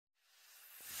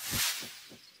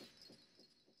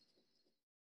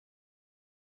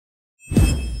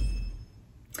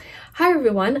Hi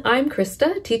everyone, I'm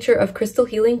Krista, teacher of crystal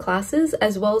healing classes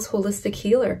as well as holistic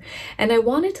healer, and I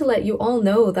wanted to let you all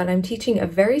know that I'm teaching a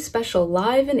very special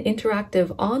live and interactive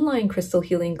online crystal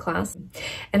healing class,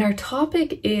 and our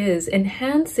topic is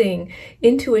enhancing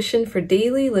intuition for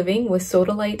daily living with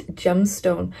Sodalite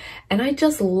gemstone. And I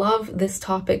just love this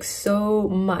topic so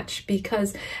much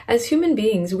because as human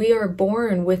beings, we are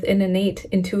born with an innate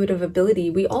intuitive ability.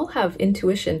 We all have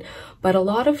intuition, but a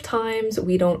lot of times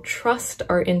we don't trust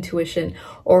our intuition,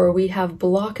 or we have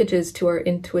blockages to our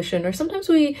intuition, or sometimes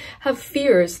we have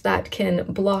fears that can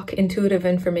block intuitive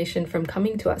information from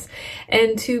coming to us.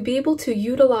 And to be able to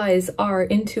utilize our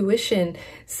intuition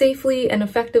safely and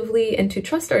effectively, and to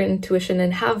trust our intuition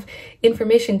and have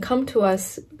information come to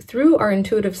us through our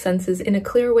intuitive senses in a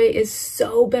clear way is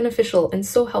so beneficial and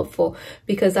so helpful,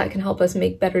 because that can help us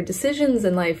make better decisions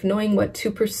in life, knowing what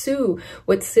to pursue,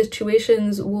 what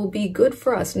situations will be good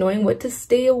for us, knowing what to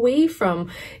stay away from,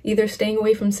 either staying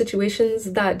away from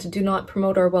situations that do not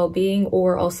promote our well-being,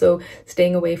 or also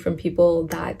staying away from people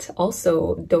that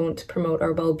also don't promote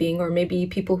our well-being, or maybe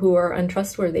people who are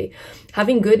untrustworthy.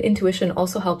 Having good intuition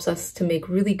also helps us to make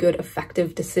really good,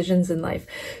 effective decisions in life.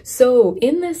 So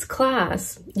in this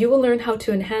class, you will learn how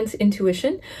to enhance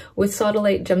intuition with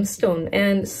Sodalite gemstone.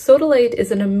 And Sodalite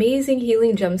is an amazing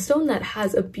healing gemstone that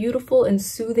has a beautiful and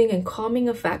soothing and calming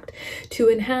effect to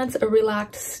enhance a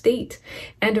relaxed state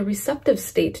and a receptive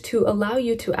state, to allow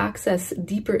you to access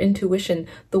deeper intuition,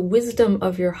 the wisdom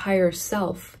of your higher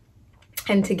self,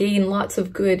 and to gain lots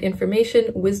of good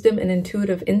information, wisdom, and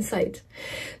intuitive insight.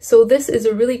 So this is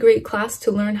a really great class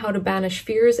to learn how to banish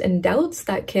fears and doubts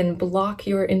that can block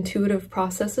your intuitive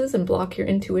processes and block your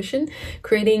intuition,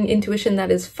 creating intuition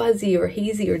that is fuzzy or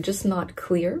hazy or just not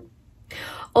clear.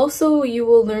 Also, you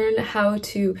will learn how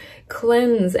to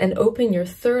cleanse and open your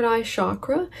third eye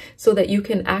chakra so that you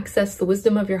can access the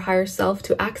wisdom of your higher self,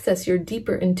 to access your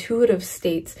deeper intuitive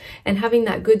states, and having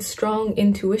that good, strong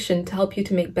intuition to help you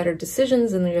to make better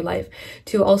decisions in your life,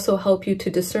 to also help you to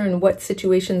discern what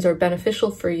situations are beneficial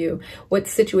for you, what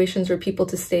situations are people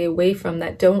to stay away from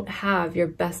that don't have your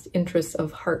best interests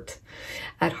of heart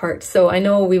at heart. So I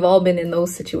know we've all been in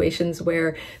those situations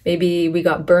where maybe we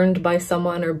got burned by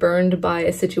someone or burned by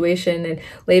a situation, and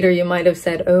later you might have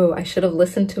said, oh, I should have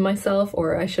listened to myself,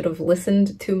 or I should have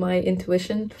listened to my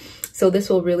intuition. So this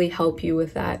will really help you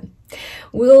with that.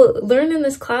 We'll learn in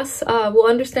this class, we'll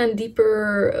understand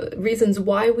deeper reasons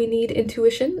why we need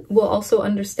intuition. We'll also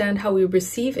understand how we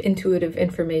receive intuitive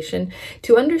information,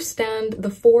 to understand the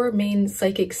 4 main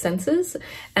psychic senses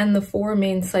and the 4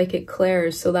 main psychic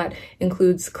clairs. So that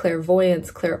includes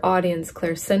clairvoyance, clairaudience,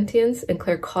 clairsentience, and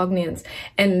claircognizance.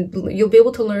 And you'll be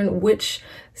able to learn which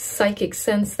psychic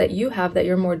sense that you have that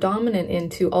you're more dominant in,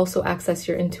 to also access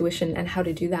your intuition and how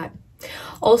to do that.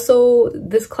 Also,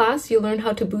 this class, you'll learn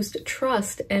how to boost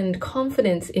trust and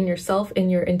confidence in yourself and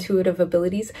your intuitive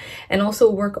abilities, and also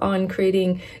work on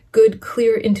creating good,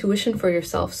 clear intuition for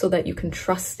yourself so that you can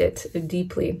trust it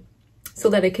deeply, so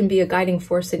that it can be a guiding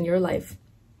force in your life.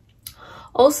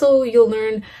 Also, you'll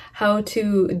learn how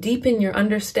to deepen your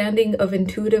understanding of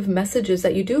intuitive messages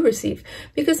that you do receive,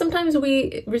 because sometimes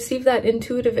we receive that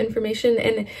intuitive information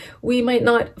and we might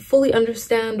not fully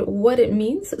understand what it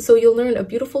means. So you'll learn a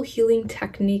beautiful healing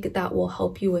technique that will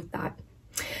help you with that.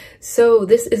 So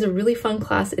this is a really fun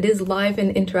class. It is live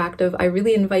and interactive. I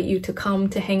really invite you to come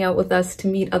to hang out with us, to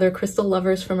meet other crystal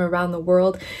lovers from around the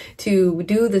world, to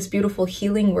do this beautiful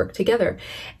healing work together.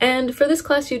 And for this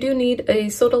class, you do need a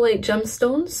Sodalite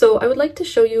gemstone. So I would like to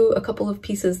show you a couple of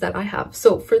pieces that I have.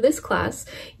 So for this class,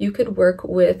 you could work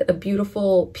with a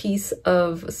beautiful piece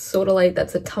of Sodalite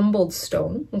that's a tumbled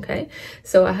stone. Okay,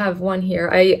 so I have one here.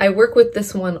 I work with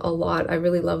this one a lot. I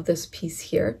really love this piece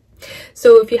here.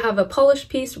 So if you have a polished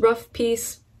piece, rough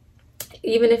piece,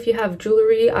 even if you have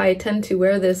jewelry, I tend to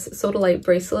wear this Sodalite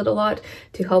bracelet a lot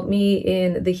to help me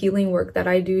in the healing work that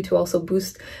I do, to also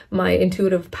boost my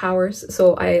intuitive powers.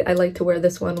 So I like to wear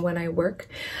this one when I work.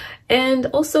 And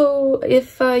also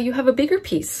if you have a bigger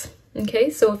piece, okay,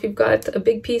 so if you've got a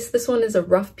big piece, this one is a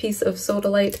rough piece of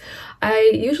Sodalite.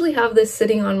 I usually have this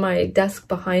sitting on my desk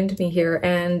behind me here,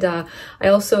 and I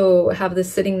also have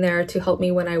this sitting there to help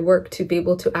me when I work, to be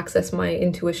able to access my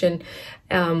intuition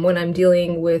when I'm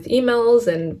dealing with emails,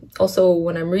 and also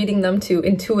when I'm reading them, to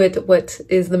intuit what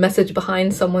is the message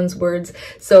behind someone's words.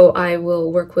 So I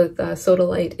will work with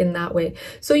Sodalite in that way.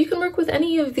 So you can work with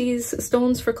any of these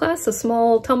stones for class: a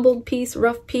small tumbled piece,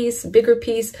 rough piece, bigger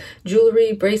piece,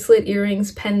 jewelry, bracelet,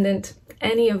 earrings, pendant,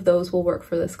 any of those will work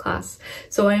for this class.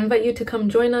 So I invite you to come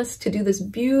join us to do this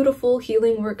beautiful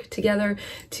healing work together,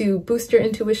 to boost your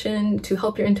intuition, to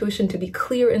help your intuition to be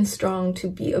clear and strong, to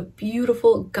be a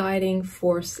beautiful guiding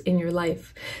force in your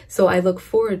life. So I look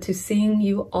forward to seeing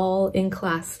you all in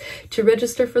class. To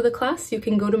register for the class, you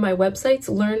can go to my websites,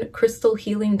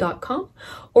 learncrystalhealing.com,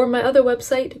 or my other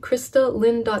website,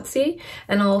 kristalyn.ca,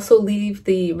 and I'll also leave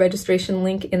the registration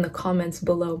link in the comments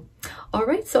below. All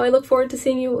right, so I look forward to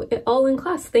seeing you all in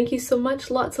class. Thank you so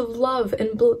much. Lots of love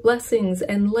and blessings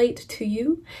and light to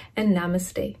you, and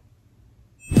namaste.